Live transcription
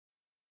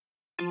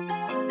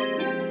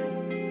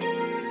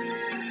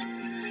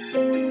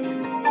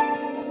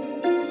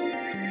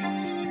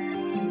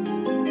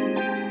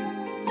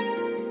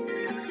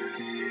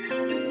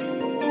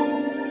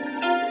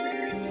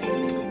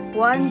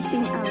one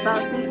thing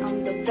about me,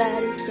 I'm the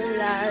baddest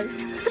alive.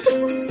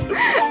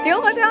 Di ko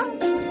kaya.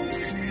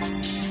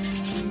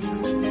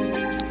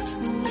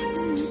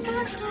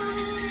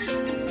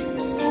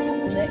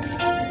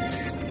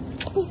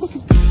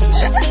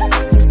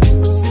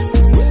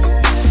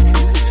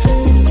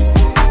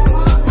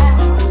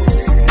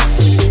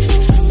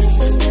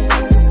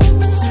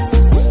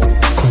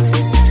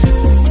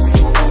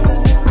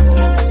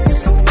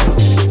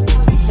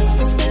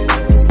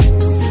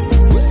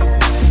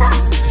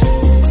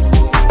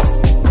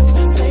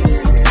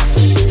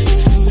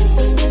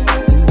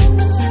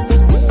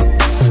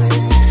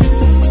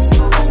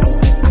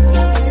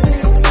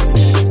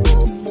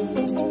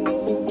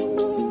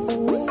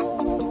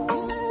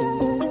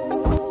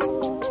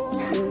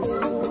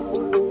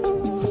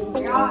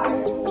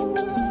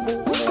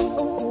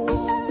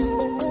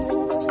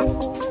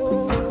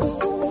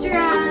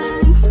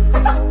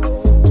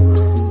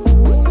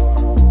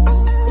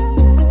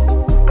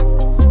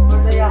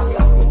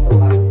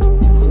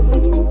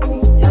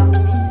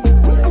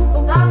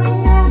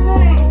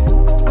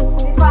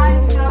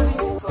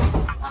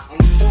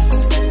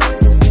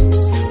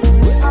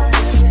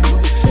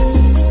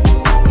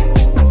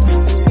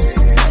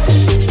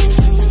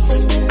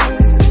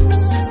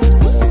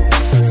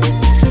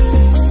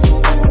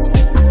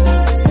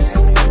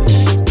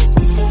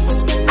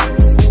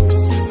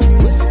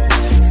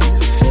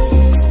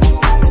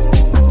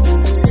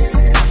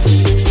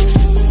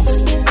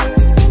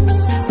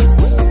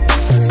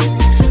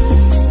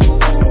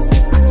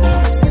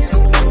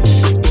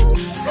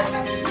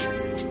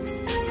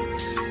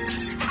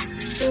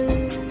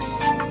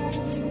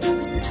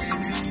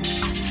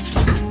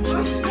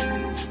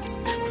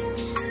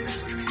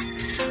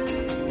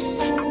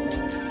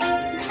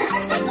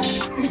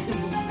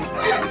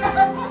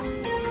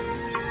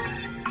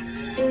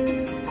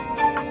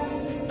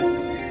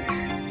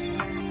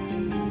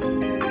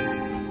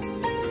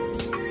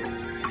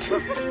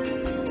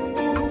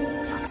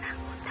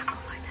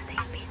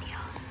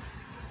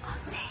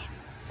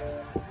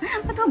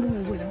 Ba't ka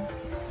bumubulong?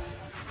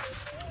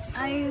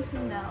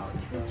 Ayusin daw.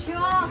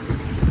 Chucho!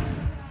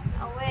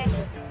 Away!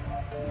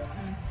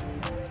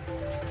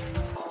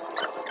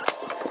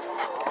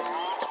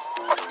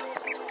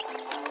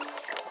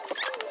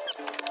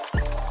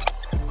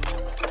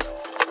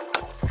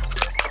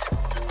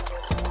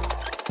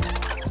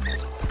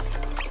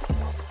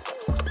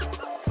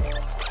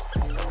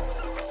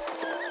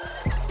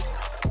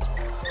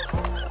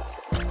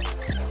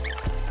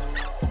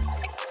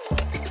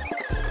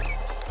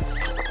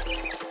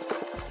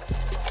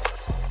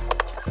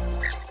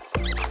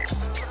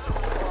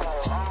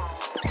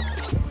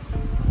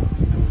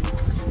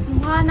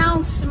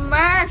 Ng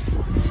Smurf!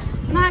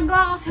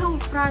 Nagawa ko sa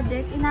whole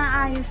project,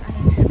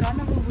 inaayos-ayos ko,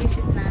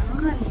 nabubuisit na ako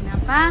kanina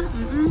pa.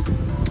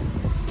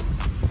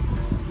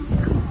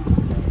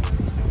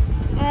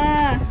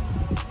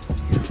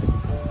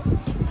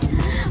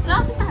 Wala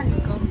kasi tali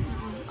ko.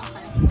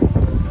 Okay.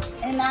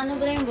 And ano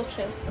ba yung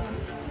bookshelf ko?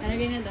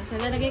 Nalagay na doon. So,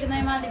 lalagay ko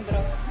na yung mga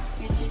libro.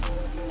 Which is,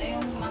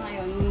 yung mga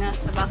yun,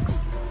 nasa box.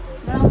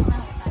 Wala ko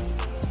nakita.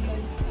 Yun,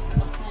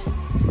 box na yun.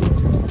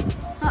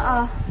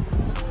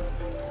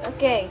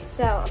 Okay,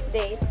 so,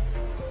 update.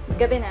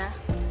 Gabi na.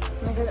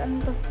 Oh my God, ano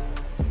to?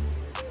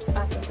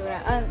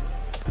 Pintura.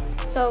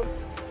 So,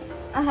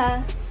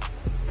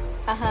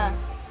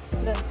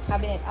 dun sa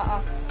cabinet.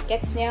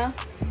 Gets nyo?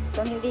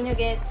 Kung hindi nyo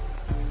gets,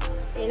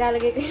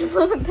 ilalagay ko yung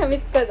mga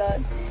damit ko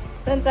doon.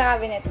 Dun sa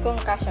cabinet, kung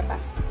kasya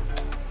pa.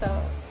 So,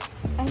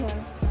 ayun.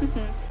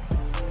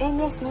 And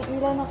yes, may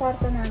ilaw na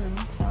kwarto namin.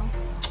 So,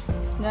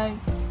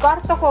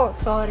 kwarto ko!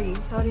 Sorry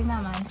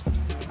naman.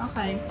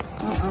 Okay.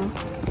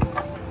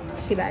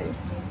 Sibal.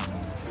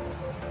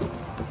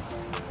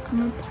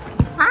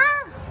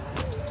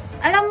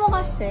 Alam mo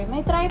kasi,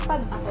 may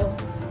tripod ako.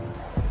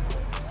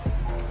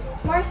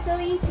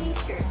 Marceline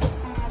t-shirt.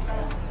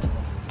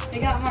 I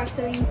got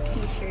Marceline's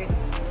t-shirt.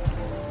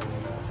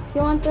 If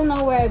you want to know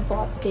where I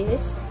bought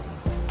this,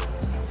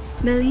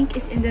 the link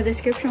is in the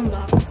description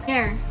box.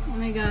 Here.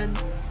 Oh my God.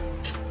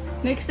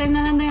 Next time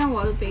na lang na yung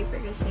wallpaper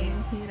kasi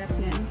hirap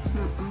na yun.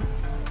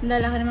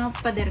 Lalaki ng mga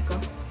pader ko.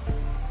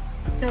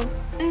 So,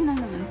 ayun lang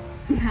naman.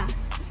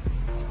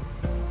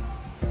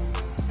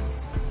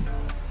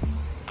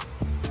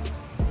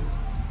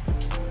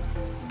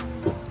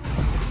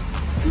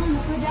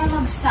 Pwede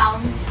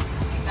mag-sounds.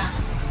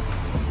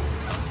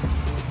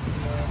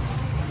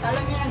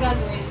 Alam niyo na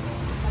gagawin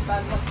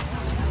kapag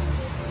mag-sound.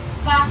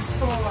 Fast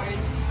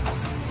forward.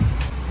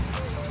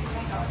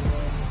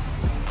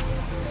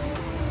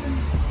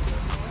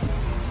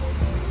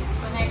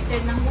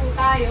 Connected lang po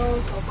tayo,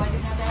 so pwede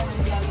na tayo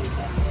mag-jamming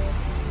dyan.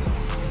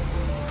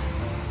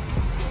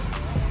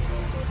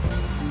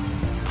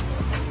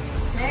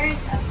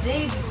 There's a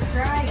baby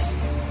crying.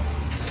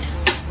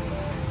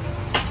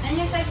 And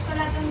yung size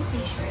pala itong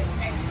t-shirt,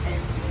 XL.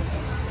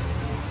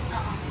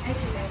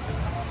 XL.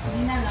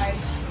 Hindi na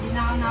large. Hindi na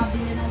ako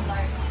nakabili ng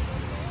large.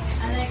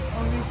 I like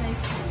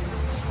oversized shirts.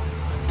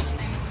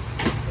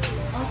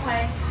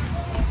 Okay.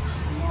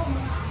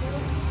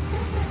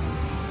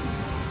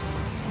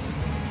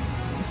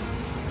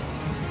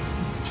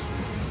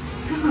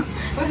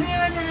 Gusto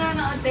nyo na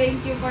lang ako, thank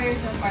you for your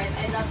support.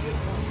 I love you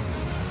po.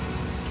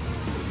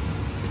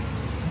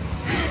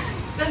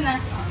 Ito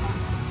na.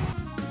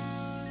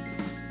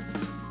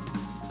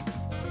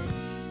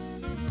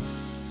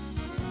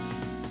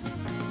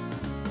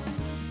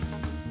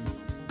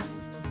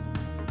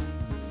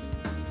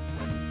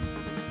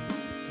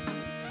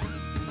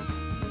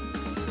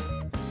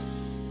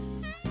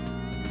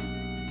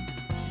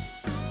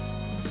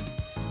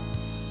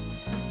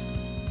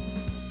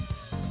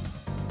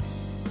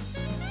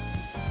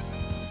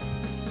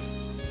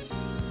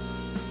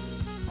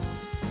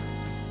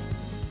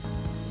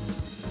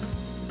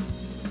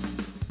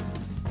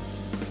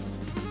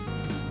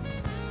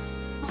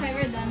 Okay,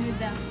 we're done with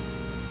them.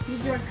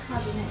 Use your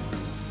cabinet.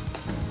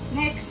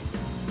 Next,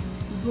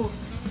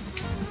 books.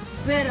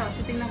 Pero,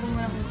 titignan ko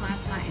muna kung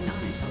kakain ako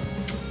nito.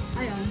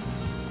 Ayun.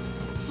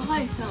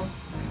 Okay, so,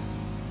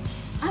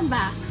 I'm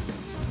back.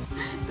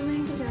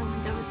 Tumingin ko sa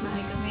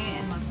magkapit-bahay kami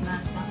and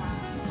whatnot.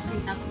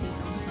 Nakakita ko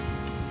dito.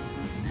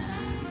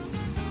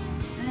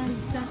 And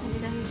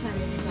sasalita sa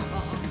sarili ko.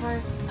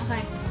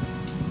 Okay.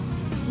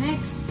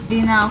 Next,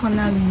 di na ako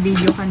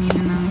nag-video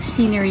kanina ng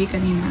scenery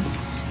kanina.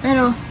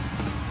 Pero,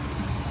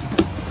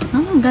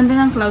 ang ganda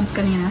ng clouds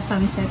kanina,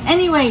 sunset.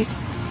 Anyways,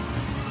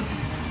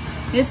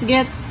 let's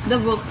get the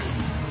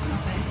books.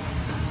 Okay.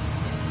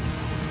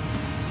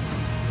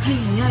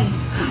 Ay.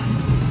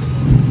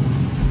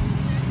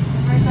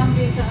 For some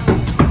reason,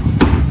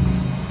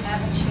 I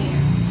have a chair.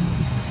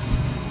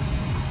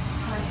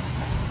 Okay.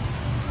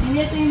 Hindi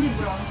ito yung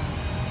libro.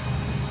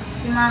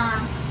 Yung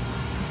mga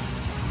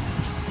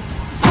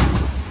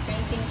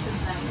painting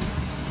supplies.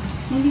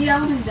 Hindi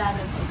ako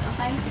nagdadagod,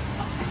 okay?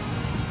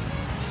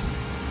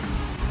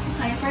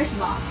 Okay, first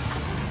box.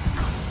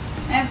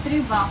 I have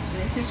 3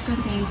 boxes which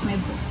contains my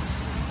books.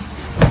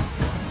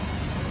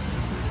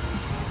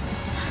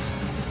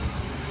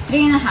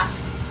 3.5.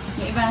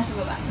 Yung iba na sa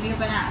baba. Hindi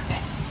pa na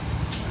ate.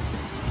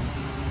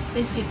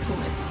 Let's get to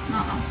it.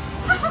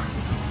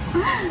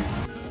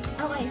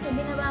 Okay, so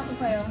binaba ko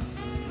kayo.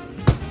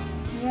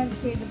 We have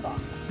to the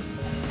box.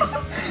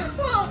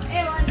 Wow,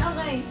 ewan,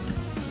 okay.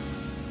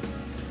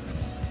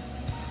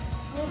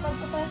 May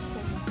pagpapas ko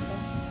dito.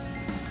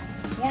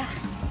 Yeah.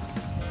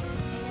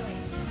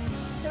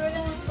 So we're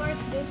gonna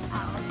sort this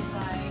out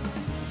by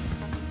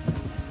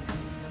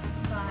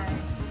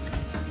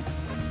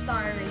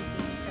star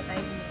ratings that I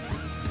made.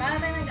 Para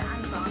tayo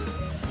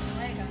nag-unboxing. Oh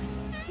my god.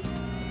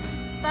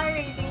 Star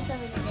ratings na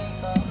binigay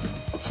ko.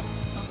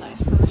 Okay,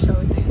 I'll show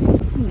it to you.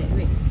 Hindi,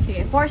 wait.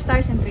 Sige, 4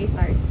 stars and 3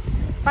 stars.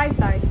 5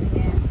 stars and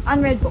then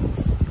unread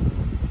books.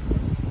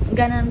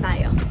 Ganon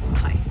tayo.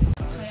 Okay.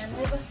 Ayan,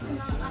 labas ko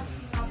ng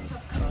laptop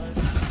ko.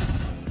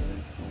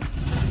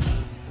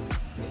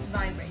 It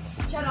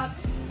vibrates. Charot!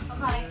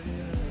 Okay.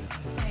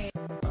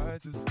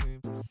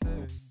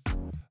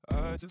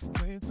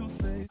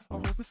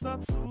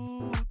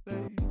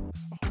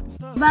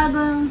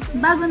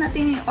 Bago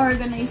natin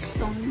i-organize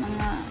tong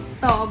mga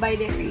to by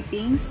their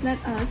ratings, let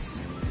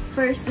us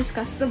first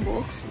discuss the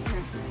books.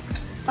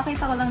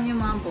 Pakita ko lang yung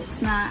mga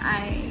books na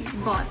I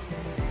bought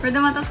for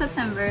the month of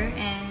September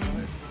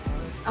and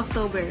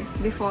October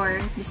before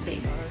this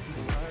day.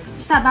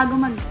 Basta bago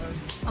mag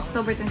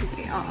October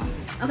 23. Oo.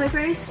 Okay,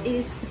 first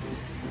is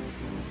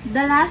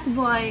The Last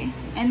Boy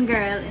and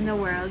Girl in the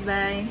World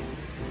by,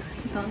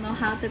 I don't know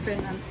how to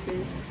pronounce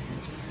this.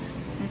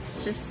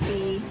 Let's just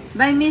see.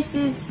 By Miss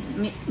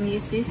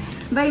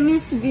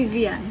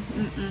Vivian.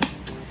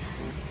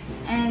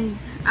 And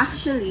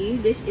actually,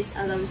 this is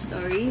a love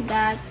story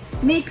that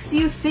makes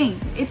you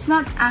think. It's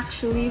not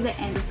actually the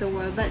end of the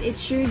world, but it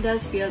sure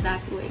does feel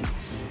that way.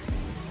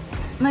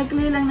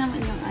 Maikli lang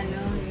naman yung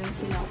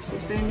synopsis,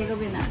 pero hindi ko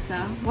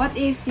binasa. What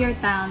if your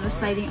town was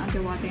sliding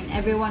underwater and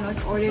everyone was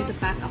ordered to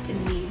pack up and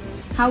leave?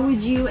 How would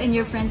you and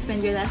your friends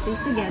spend your last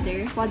days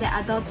together while the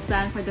adults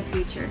plan for the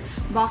future,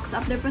 box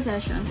up their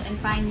possessions,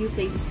 and find new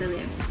places to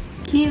live?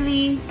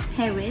 Keely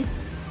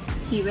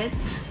Hewitt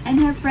and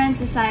her friends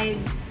decide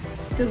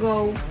to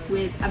go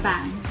with a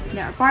bang.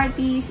 There are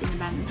parties in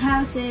abandoned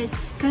houses,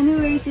 canoe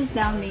races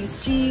down Main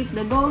Street.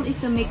 The goal is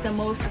to make the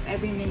most of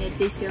every minute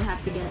they still have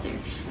together.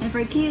 And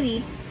for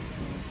Kylie,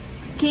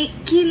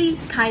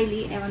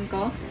 ewan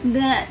ko,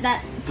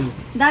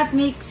 that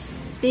makes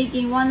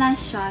taking one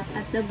last shot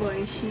at the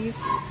boy she's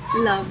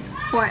loved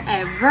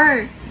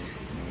forever.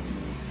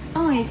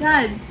 Oh my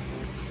god.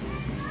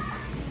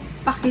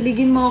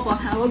 Pakiligin mo ako,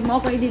 ha? Huwag mo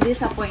ako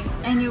i-disappoint.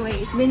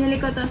 Anyways, binili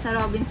ko to sa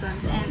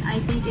Robinsons and I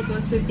think it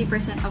was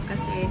 50% off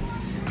kasi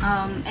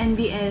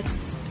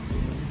NBS.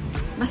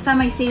 Basta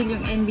may sale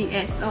yung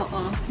NBS.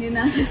 Oo, yun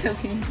na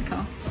sasabihin ko.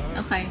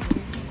 Okay.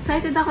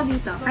 Excited ako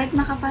dito. Kahit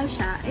makapal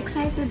siya,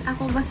 excited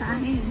ako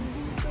basahin.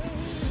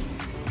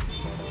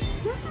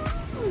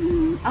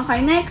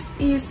 Okay, next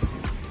is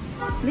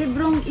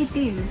Librong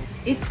Itim.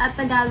 It's a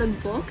Tagalog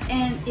book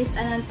and it's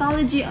an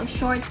anthology of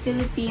short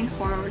Philippine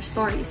horror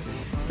stories.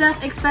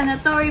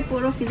 Self-explanatory,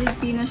 puro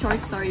Filipino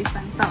short stories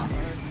lang to.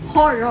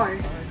 Horror.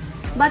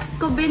 Ba't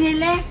ko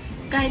binili?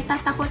 Kahit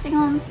tatakotin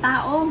ng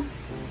tao.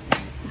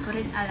 Hindi ko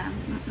rin alam.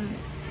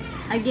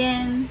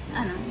 Again,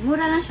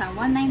 mura lang siya,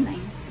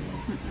 199.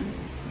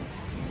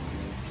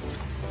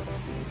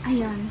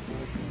 Ayun.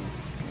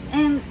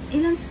 And,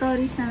 ilang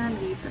stories na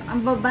nandito.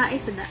 Ang babae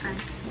sa daan.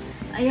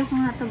 Ayoko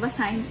nga ito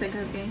basahin sa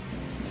gabi.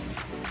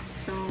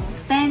 So,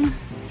 10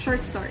 short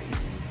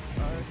stories.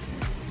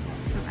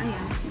 So,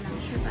 ayan.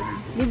 Sure pa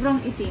lang. Librong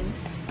itim.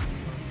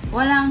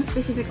 Walang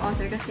specific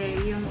author kasi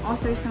yung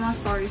authors sa mga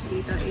stories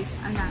dito is,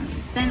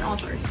 10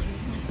 authors.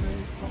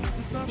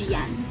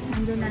 Ayan.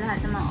 Nandun na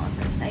lahat ng mga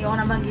authors. Ayoko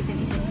na banggitin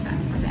isa-isa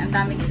kasi ang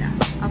dami nila.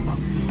 Opo.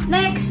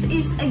 Next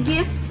is a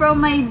gift from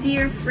my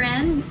dear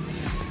friend.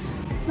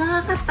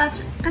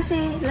 Nakaka-touch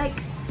kasi like,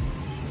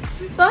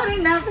 sorry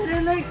na,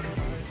 pero like,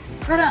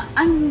 parang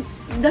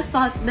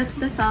that's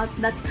the thought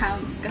that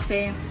counts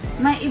kasi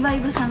may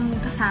iba-iba sang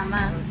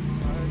kasama.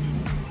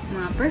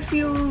 Mga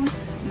perfume,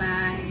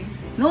 may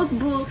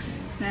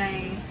notebooks,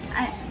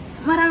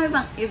 marami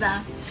pang iba.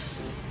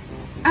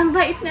 Ang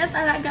bait niya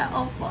talaga,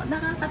 opo,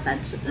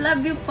 nakaka-touch.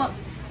 Love you po.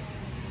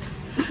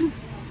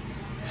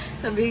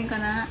 Sabihin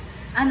ko na,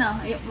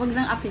 wag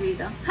nang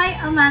apelido. Hi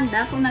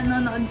Amanda, kung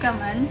nanonood ka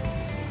man,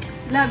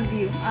 love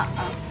you.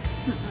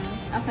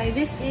 Okay,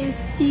 this is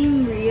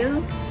Team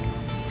Real.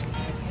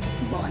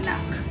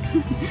 Bonak.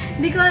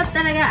 Hindi ko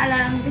talaga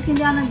alam kasi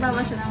hindi ako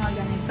nagbabasa ng mga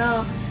ganito.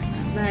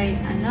 By,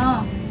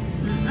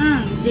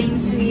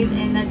 James Reid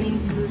and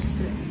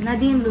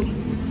Nadine Luke.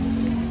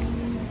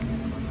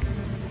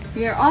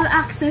 We are all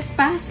access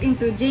pass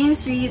into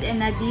James Reid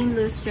and Nadine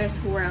Luce's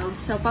world.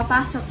 So,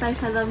 papasok tayo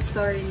sa love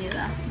story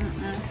nila.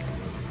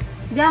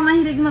 Hindi ako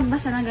mahilig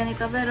magbasa ng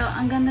ganito, pero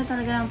ang ganda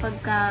talaga ng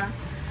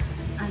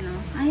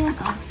ayan,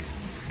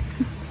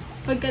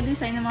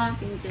 pagka-design ng mga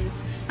pages.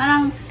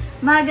 Parang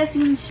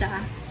magazine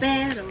siya,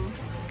 pero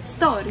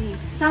story.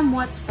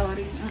 Somewhat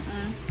story.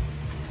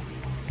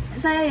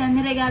 So, ayan,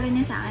 niregalo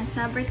niya sa akin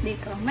sa birthday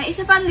ko. May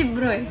isa pang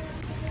libro eh.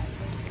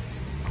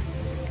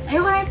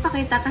 Ayoko na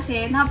ipakita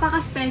kasi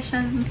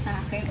napaka-special sa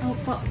akin.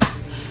 Opo.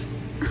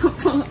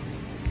 Opo.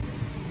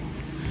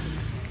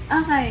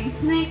 Okay,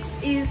 next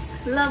is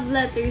Love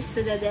Letters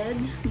to the Dead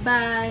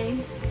by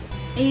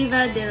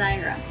Ava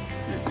Delira.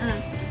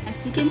 As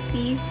you can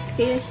see,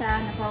 sale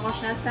siya, nakuha ko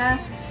siya sa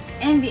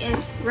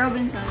NBS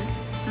Robinsons.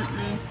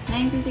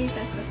 93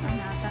 pesos ang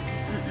nata.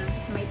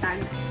 Kasi may tag.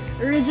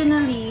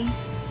 Originally,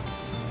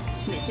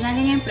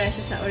 tinanong niya yung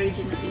presyo sa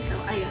originally. So,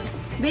 ayun.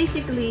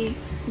 Basically,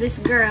 this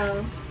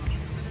girl,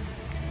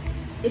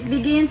 it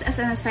begins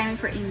as an assignment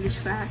for English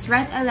class.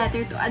 Write a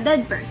letter to a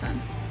dead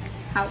person.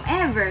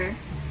 However,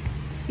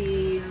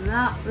 si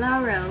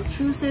Laurel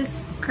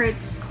chooses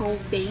Kurt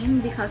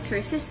Cobain because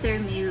her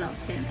sister May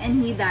loved him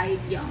and he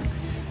died young.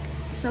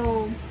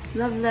 So,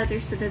 love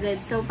letters to the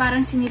dead. So,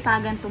 parang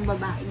sinipagan tong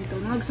babaeng to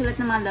na magsulat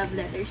ng mga love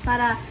letters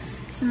para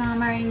sa mga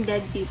maring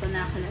dead people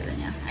na kalala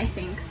niya, I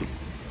think.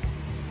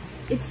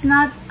 It's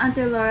not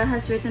until Laurel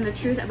has written the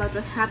truth about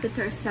what happened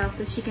to herself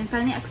that she can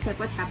finally accept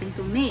what happened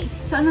to May.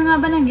 So, ano nga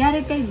ba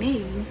nangyari kay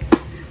May?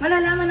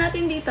 Malalaman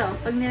natin dito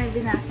pag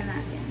binasa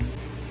natin.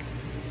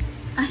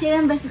 Actually,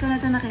 ilang beses ko na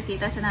ito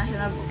nakikita sa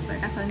National Bookstore.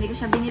 Kaso, hindi ko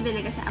siya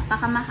binibili kasi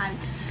apakamahal.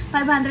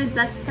 500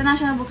 plus sa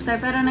National Bookstore,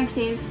 pero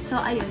nag-sale.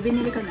 So, ayun,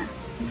 binili ko na.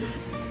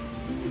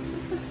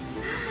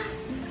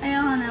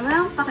 Ayoko na. Wala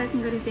akong pakay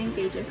kung ganito yung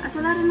pages. At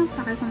wala rin akong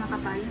pakay kung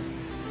nakapal.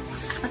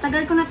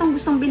 Matagal ko na itong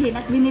gustong bilhin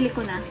at binili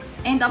ko na.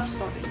 End of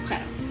story.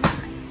 Pero,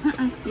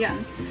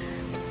 yan.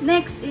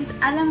 Next is,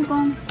 alam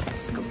kong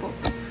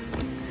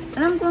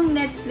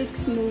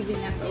Netflix movie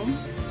na to.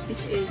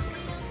 Which is,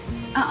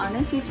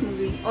 Netflix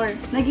movie. Or,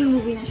 naging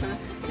movie na siya.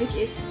 Which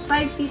is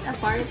 5 Feet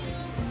Apart.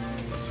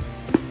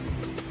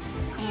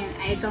 And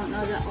I don't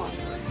know the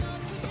author.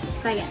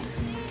 So, yan.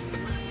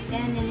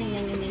 Yan.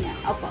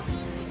 Opo.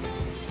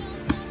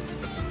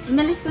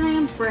 Inalis ko na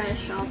yung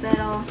presyo,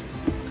 pero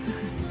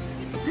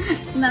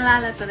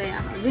nalalatuloy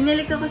ako.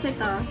 Binili ko kasi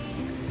ito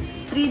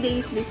 3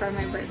 days before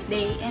my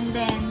birthday. And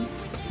then,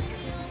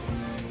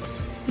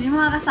 may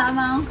mga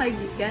kasama akong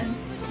kaibigan.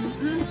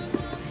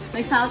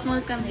 Nag-South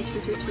Mall kami,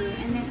 chu-chu-chu.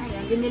 And then,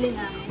 ayan, binili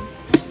na ako.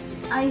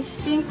 I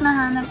think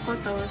nahanap ko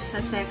to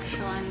sa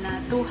section na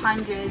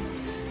 200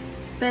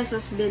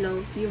 pesos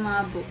below yung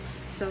mga books.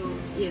 So,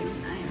 yun,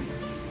 ayan.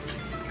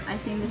 I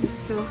think this is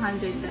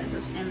 200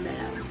 pesos and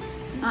below.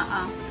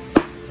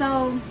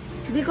 So,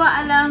 di ko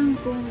alam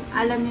kung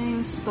alam niyo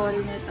yung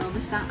story nito.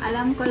 Basta ang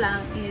alam ko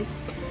lang is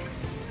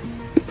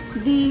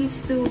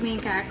these two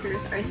main characters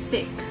are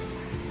sick.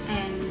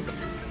 And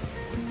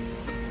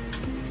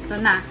ito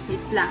na,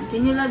 wait lang.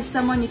 Can you love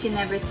someone you can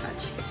never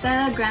touch?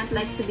 Stella Grant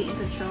likes to be in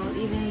control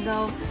even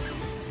though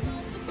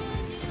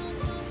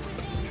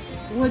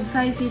would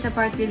 5 feet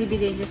apart really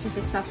be dangerous if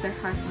it stopped their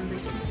heart from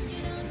breaking?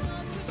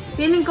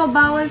 Feeling ko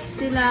bawal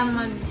sila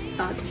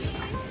mag-touch.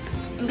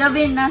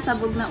 Gabi na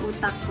sabog na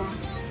utak ko.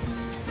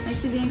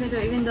 Likes to be in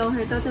control even though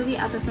her totally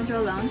out of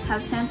control lungs have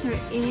sent her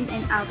in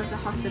and out of the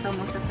hospital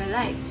most of her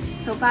life.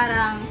 So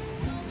parang,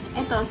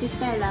 eto, si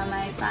Stella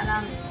may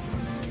parang,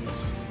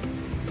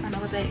 ano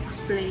ko tayo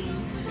explain?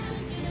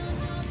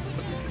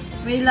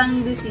 May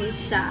lung disease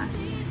siya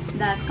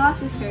that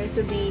causes her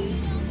to be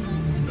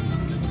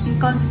in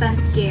constant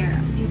care,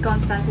 in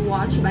constant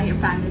watch by her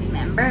family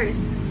members.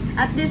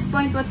 At this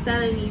point, what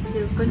Stella needs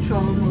to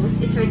control most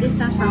is her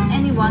distance from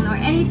anyone or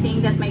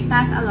anything that might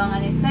pass along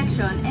an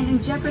infection and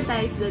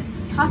jeopardize the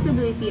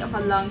possibility of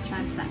a lung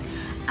transplant.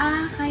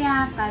 Ah,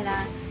 kaya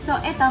pala. So,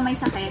 ito may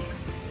sakit,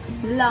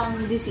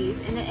 lung disease,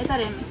 and then ito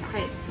rin may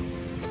sakit.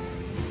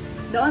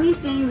 The only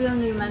thing real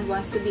Newman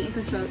wants to be in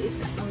control is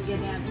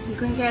ganyan. He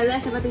can care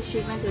less about his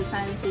treatments with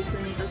fantasy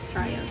clinical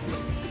trial.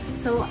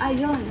 So,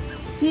 ayun.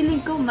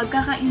 Feeling ko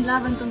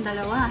magkakainlaban tong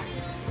dalawa.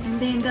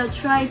 And then they'll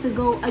try to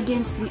go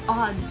against the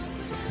odds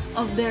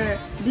of their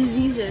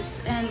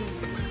diseases. And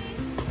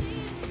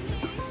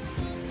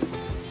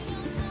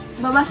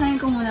babasahin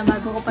ko muna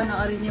bago ko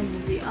panoorin yung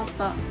movie.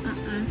 Opo.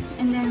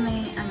 And then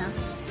may na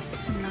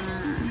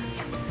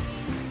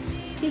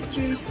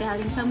pictures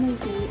galing sa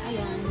movie.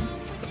 Ayan.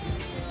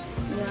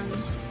 Ayan.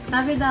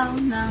 Sabi daw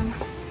ng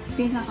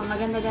pinaka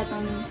maganda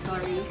gatong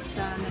story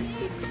sa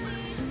Netflix.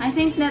 I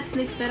think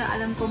Netflix pero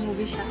alam ko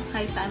movie siya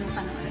kahit saan mo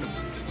panoorin.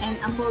 And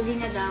ang pogi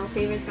niya daw,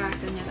 favorite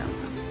character niya daw.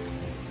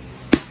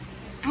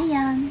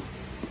 Ayan.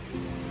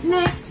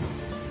 Next!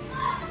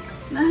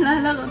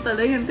 Naalala ko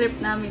talaga yung trip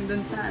namin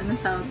dun sa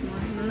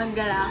Southmore. Nung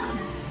naggala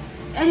kami.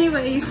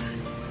 Anyways.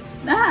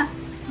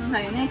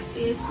 Okay, next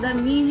is The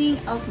Meaning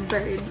of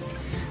Birds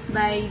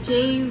by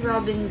J.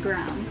 Robin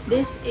Brown.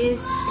 This is,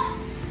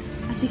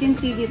 as you can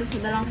see dito sa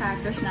dalawang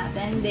characters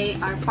natin,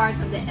 they are part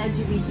of the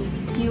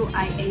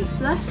LGBTQIA+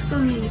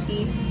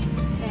 community.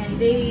 And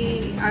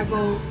they are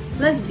both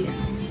lesbian.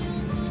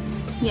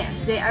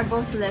 Yes, they are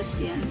both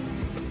lesbian.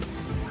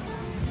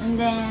 And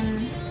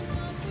then,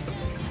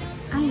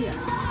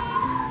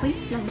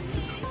 wait lang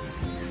sis.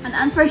 An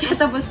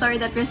unforgettable story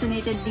that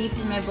resonated deep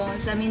in my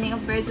bones. The meaning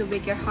of birds will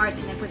break your heart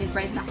and then put it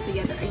right back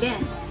together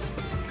again.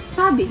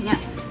 Sabi niya,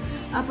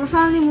 a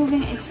profoundly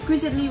moving,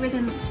 exquisitely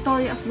written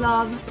story of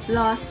love,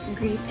 loss,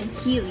 grief, and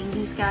healing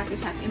these characters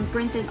have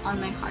imprinted on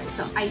my heart.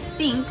 So I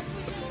think,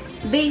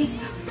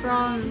 based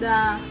from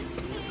the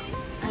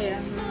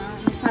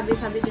sabi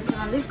dyan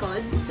sa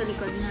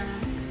likod na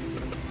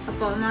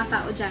mga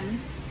tao dyan.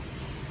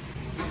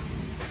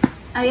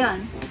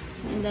 Ayun.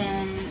 And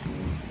then,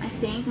 I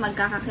think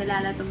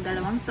magkakakilala tong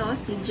dalawang to,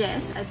 si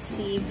Jess at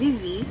si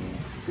Vivi.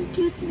 Ang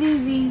cute,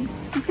 Vivi.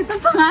 Ang cute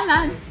ang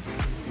pangalan.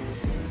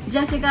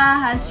 Jessica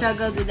has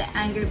struggled with the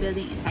anger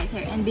building inside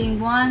her, and being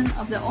one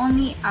of the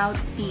only out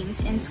teens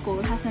in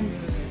school hasn't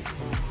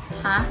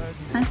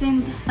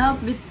help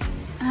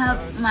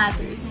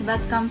matters. But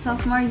come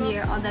sophomore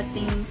year, all that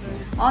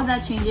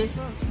changes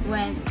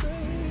when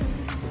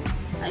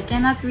I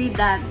cannot read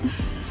that.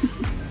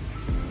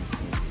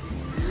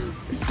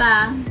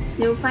 Basta,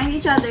 they will find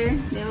each other,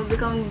 they will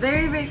become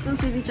very, very close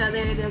with each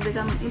other, they will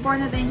become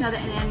important to each other,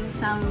 and then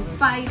some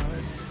fights,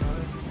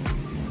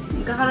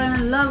 magkakaroon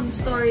ng love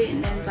story,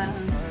 and then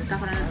parang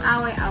magkakaroon ng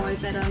away-away,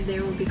 pero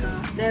there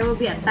will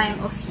be a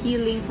time of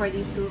healing for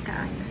these two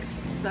characters.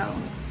 So,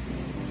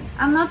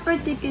 I'm not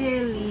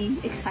particularly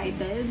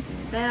excited,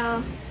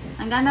 pero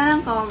ang ganda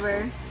ng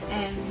cover,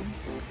 and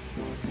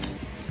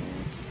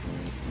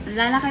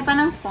lalaki pa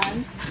ng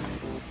font,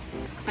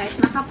 kahit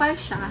makapal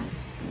siya,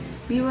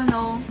 we will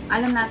know,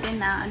 alam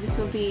natin na this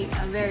will be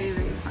a very,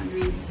 very fun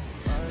reads.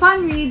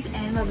 Fun reads,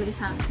 and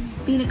mabilis ang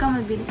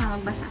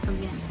magbasa pag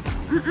binasa.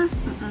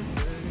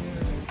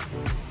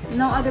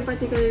 No other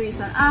particular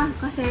reason.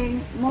 Kasi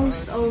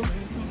most of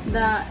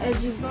the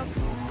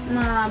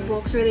mga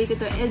books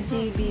related to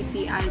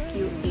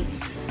LGBTIQA.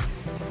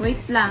 Wait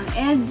lang.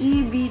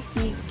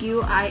 LGBTQIA+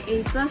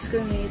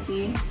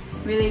 community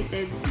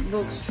related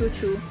books,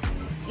 true,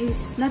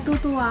 is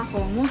natutuwa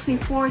ko. Mostly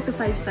 4 to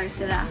 5 stars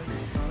sila.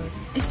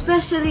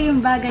 Especially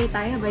yung Bagay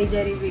Tayo by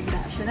Jerry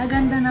Vigracio.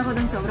 Naganda na ako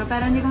dun sobra,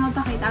 pero hindi ko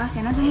mapakita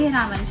kasi nasa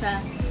hiraman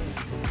siya.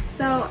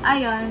 So,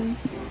 ayun.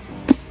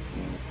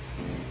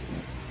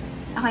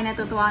 Okay,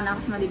 natutuwa na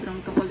ako sa mga librong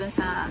tungkol dun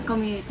sa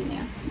community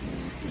niya.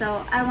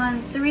 So, I want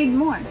to read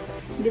more.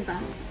 Diba?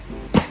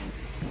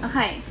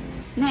 Okay.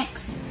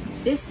 Next.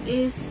 This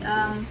is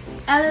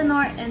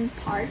Eleanor and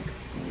Park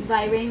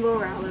by Rainbow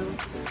Rowell.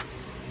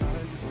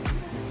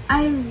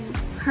 I've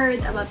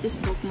heard about this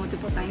book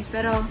multiple times,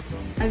 pero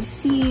I've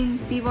seen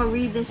people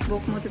read this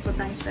book multiple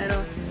times, pero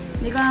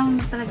hindi ko lang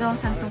talaga kung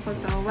saan tungkol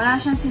to. Wala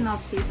siyang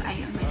synopsis.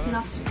 Ayun, may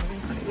synopsis.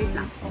 Sorry, wait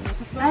lang.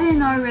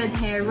 Eleanor, red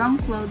hair, wrong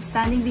clothes,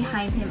 standing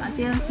behind him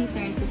until he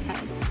turns his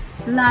head.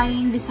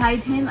 Lying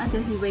beside him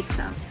until he wakes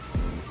up.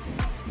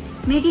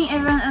 Making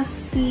everyone else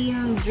see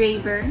him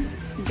drabber,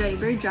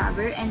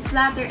 and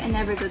flatter and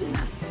never good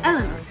enough.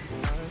 Eleanor.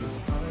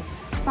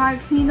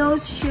 Park, he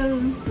knows she'll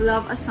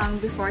love a song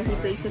before he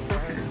plays it for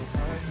her.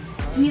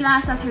 He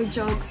laughs at her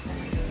jokes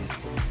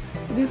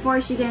before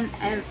she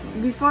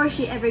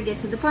ever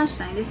gets to the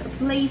punchline. There's a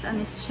place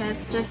on his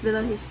chest just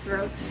below his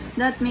throat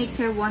that makes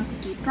her want to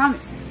keep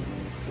promises.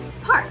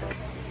 Park.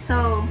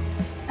 So,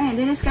 ayun,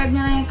 dinescribe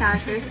niya lang yung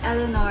characters.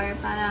 Eleanor,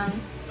 parang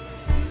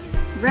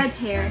red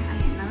hair.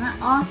 Ayun na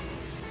nga.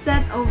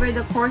 Set over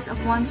the course of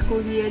one school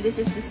year, this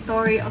is the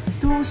story of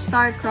two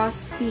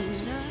star-crossed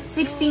teens,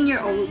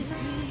 16-year-olds,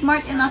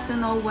 smart enough to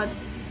know what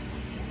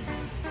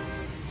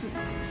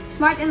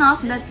Smart enough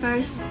that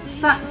first...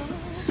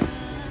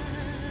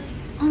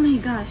 Oh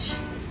my gosh.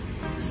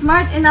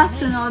 Smart enough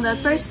to know that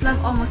first love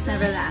almost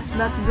never lasts,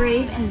 but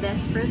brave and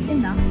desperate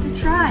enough to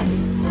try.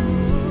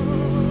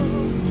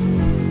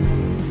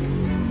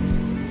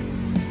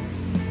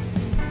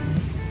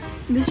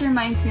 This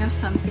reminds me of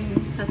something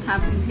that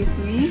happened with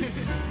me.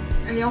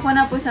 Ayoko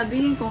na po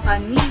sabihin kung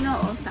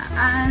kanino o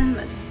saan.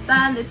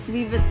 Basta, let's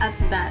leave it at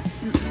that.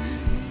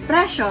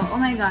 Presyo, oh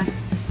my god.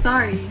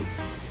 Sorry.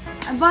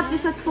 I bought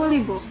this at Fully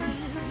Book.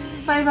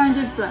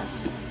 500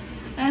 plus.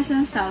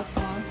 SM South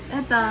Mall.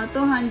 Ito,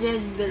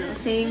 200 below.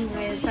 Same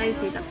with 5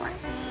 feet apart.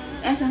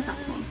 SM South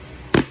Mall.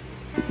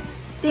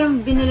 Ito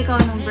yung binili ko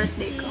nung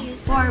birthday ko.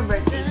 For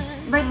birthday.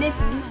 Birthday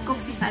ko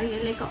sa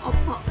sarili ko.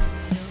 Opo.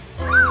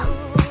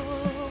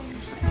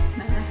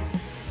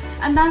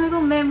 Ang dami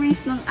kong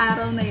memories nung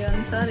araw na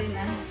yun. Sorry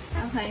na.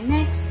 Okay,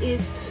 next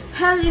is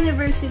Hell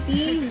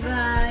University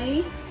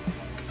by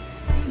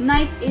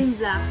Night in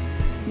Black.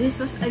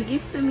 This was a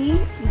gift to me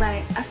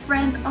by a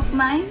friend of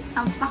mine.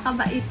 Ang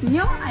pakabait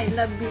nyo. I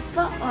love you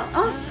po.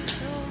 Oo.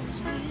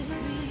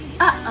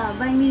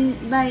 By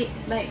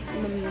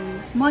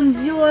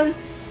Monsieur,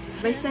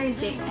 by Sir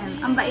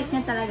J.M. Ang bait niya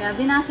talaga.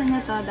 Binasa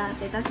niya to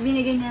dati. Tapos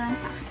binigay niya lang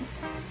sa akin.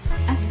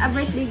 As a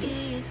birthday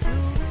gift.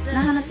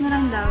 Nahanap niya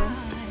lang daw.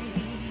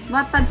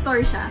 Wattpad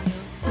store siya.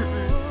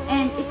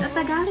 And it's a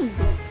Tagalog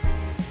book.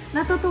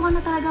 Natutuwa na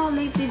talaga ako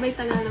lately by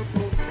Tagalog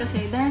books.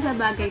 Kasi dahil sa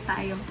bagay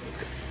tayo.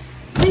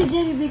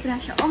 Jerry B.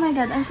 Crush. Oh my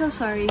god, I'm so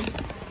sorry.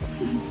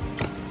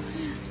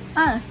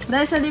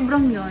 Dahil sa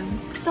librong yun,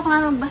 gusto ko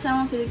na magbasa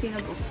ng Filipino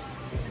books.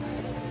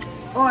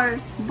 Or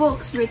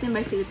books written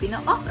by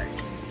Filipino authors.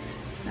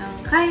 So,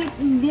 kahit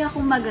hindi ako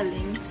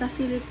magaling sa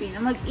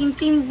Filipino,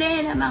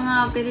 mag-intindi ng mga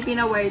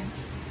Filipino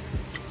words,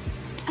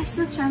 I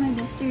still try my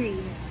best to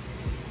read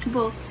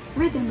books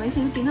written by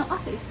Filipino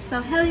authors.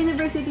 So, Hell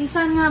University,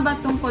 saan nga ba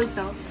tungkol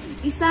to?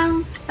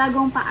 Isang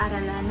tagong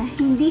paaralan na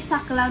hindi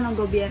saklaw ng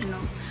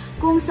gobyerno,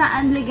 kung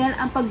saan legal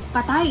ang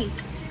pagpatay.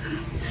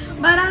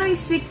 Maraming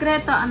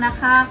sikreto ang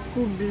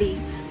nakakubli.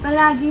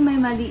 Palagi may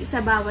mali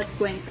sa bawat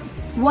kwento.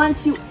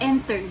 Once you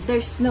enter,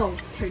 there's no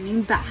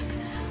turning back.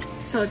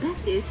 So,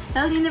 that is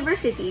Hell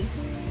University.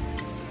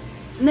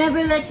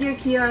 Never let your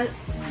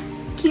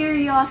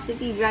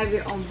curiosity drive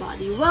your own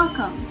body.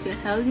 Welcome to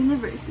Hell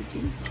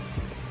University.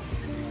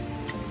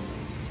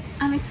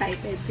 I'm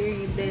excited to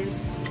read this.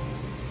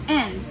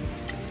 And,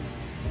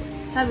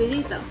 sabi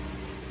dito,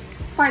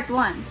 part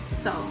 1.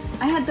 So,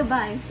 I had to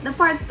buy the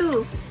part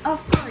 2, of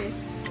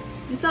course.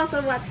 It's also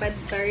a Wattpad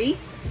story.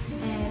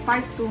 And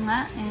part 2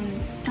 nga.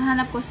 And,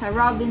 nahanap ko sa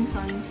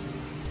Robinson's.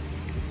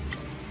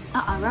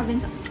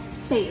 Robinson's.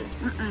 Sale.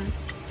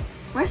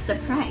 Where's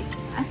the price?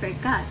 I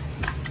forgot.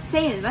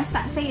 Sale.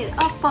 Basta, sale.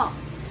 Opo.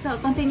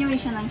 So,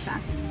 continuation lang siya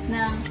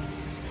ng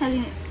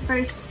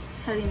first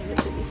Hell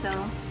University. So,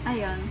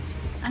 ayun.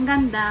 Ang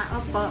ganda,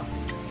 opo.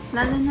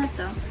 Lalo na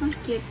to. Ang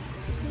cute.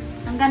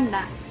 Ang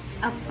ganda.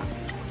 Opo.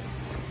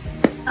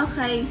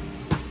 Okay.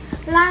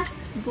 Last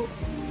book.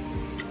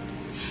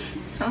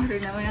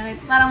 Sorry na.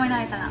 Parang may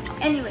nakita na ako.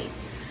 Anyways.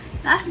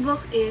 Last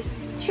book is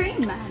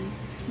Train Man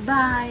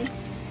by...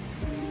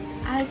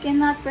 I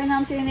cannot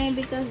pronounce your name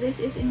because this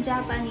is in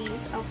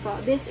Japanese.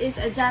 Opo. This is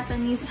a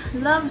Japanese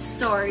love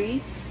story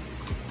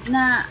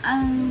na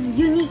ang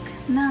unique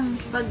ng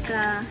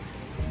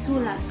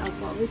pagkasulat.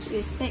 Opo. Which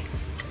is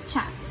text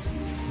chats.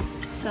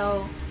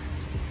 So,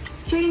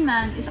 Train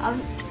Man is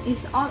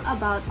all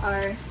about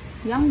our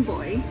young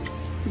boy,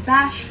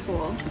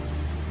 bashful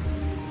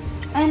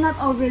and not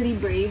overly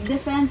brave,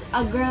 defends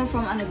a girl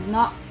from an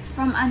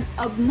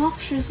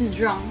obnoxious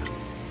drunk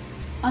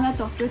on a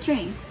Tokyo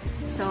train.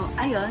 So,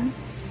 ayun.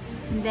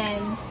 And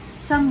then,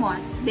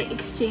 somewhat, they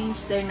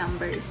exchange their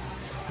numbers.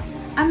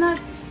 I'm not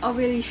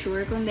overly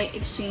sure kung they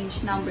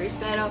exchange numbers,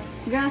 pero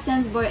girl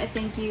sends boy a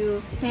thank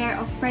you pair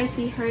of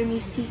pricey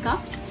Hermes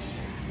teacups.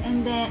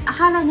 And then,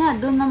 akala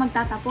niya doon na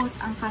magtatapos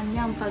ang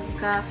kanyang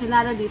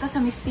pagkakilala dito sa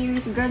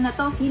mysterious girl na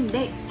to.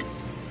 Hindi.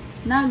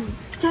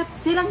 Nag-chat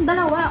silang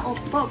dalawa.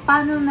 Opo,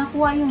 paano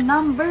nakuha yung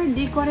number?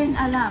 Di ko rin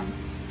alam.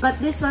 But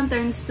this one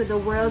turns to the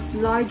world's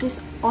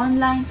largest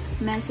online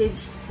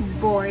message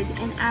board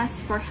and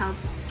asks for help.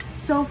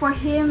 So, for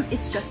him,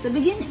 it's just the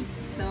beginning.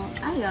 So,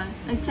 ayun.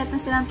 Nag-chat na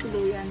silang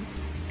tuluyan.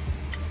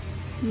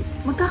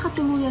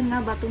 Magkakatuluyan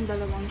na ba itong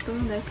dalawang to?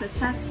 Dahil sa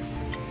chats,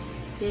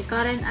 di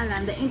ko rin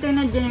alam. The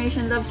Internet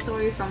Generation Love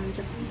Story from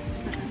Japan.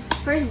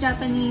 First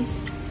Japanese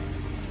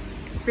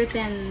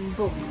written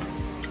book.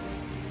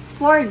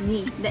 For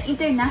me, the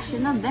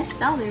international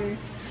bestseller.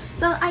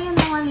 So, ayun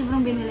na mga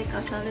librong binili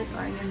ko. So, let's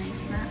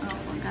organize na.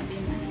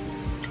 Paggabi na.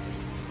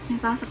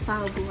 May pasok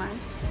pa ako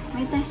bukas.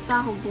 May test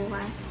pa ako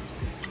bukas.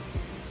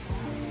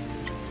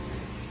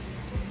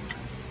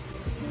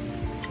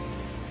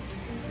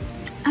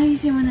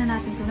 Ayusin muna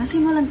natin to.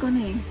 Nasimulan ko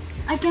na eh.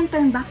 I can't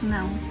turn back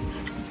now.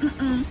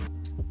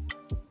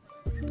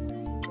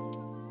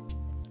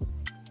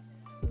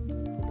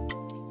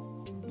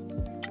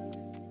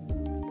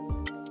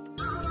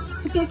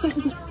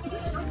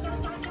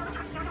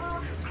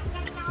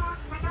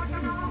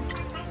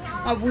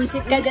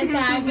 Nakabwisit ka dyan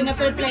sa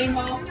pinaplay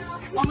mo.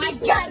 Oh my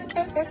God!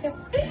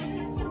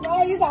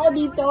 Ayos ako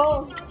dito.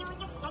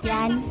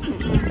 Yan.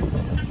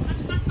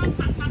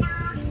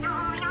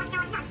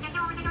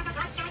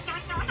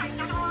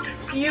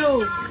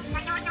 You.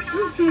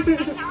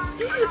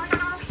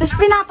 Tapos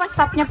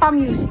pinapastop niya pa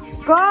music.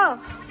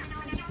 Go!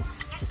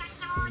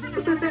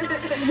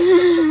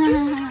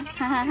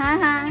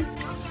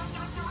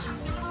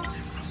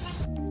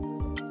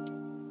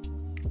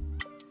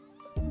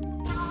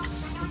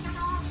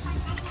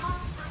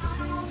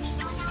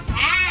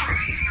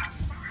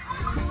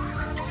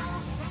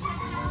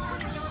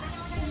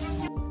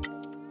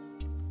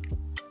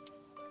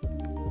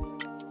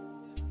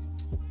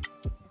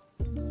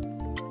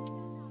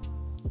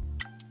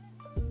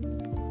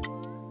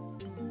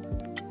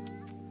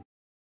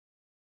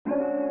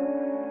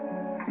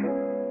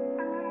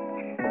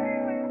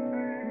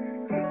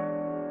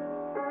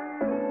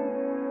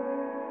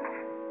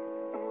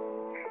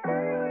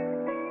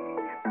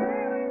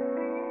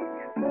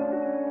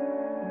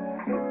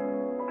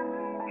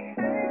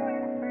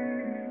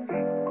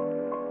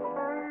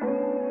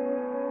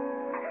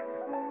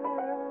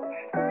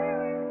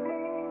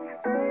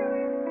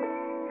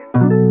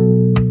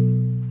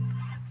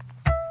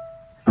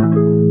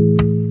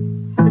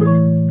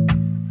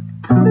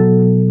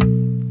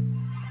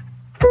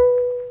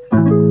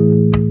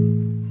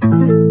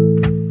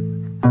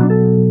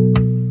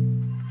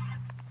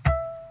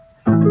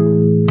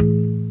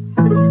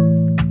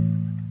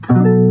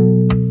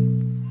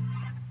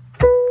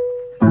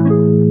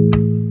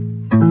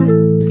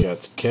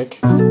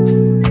 Kick.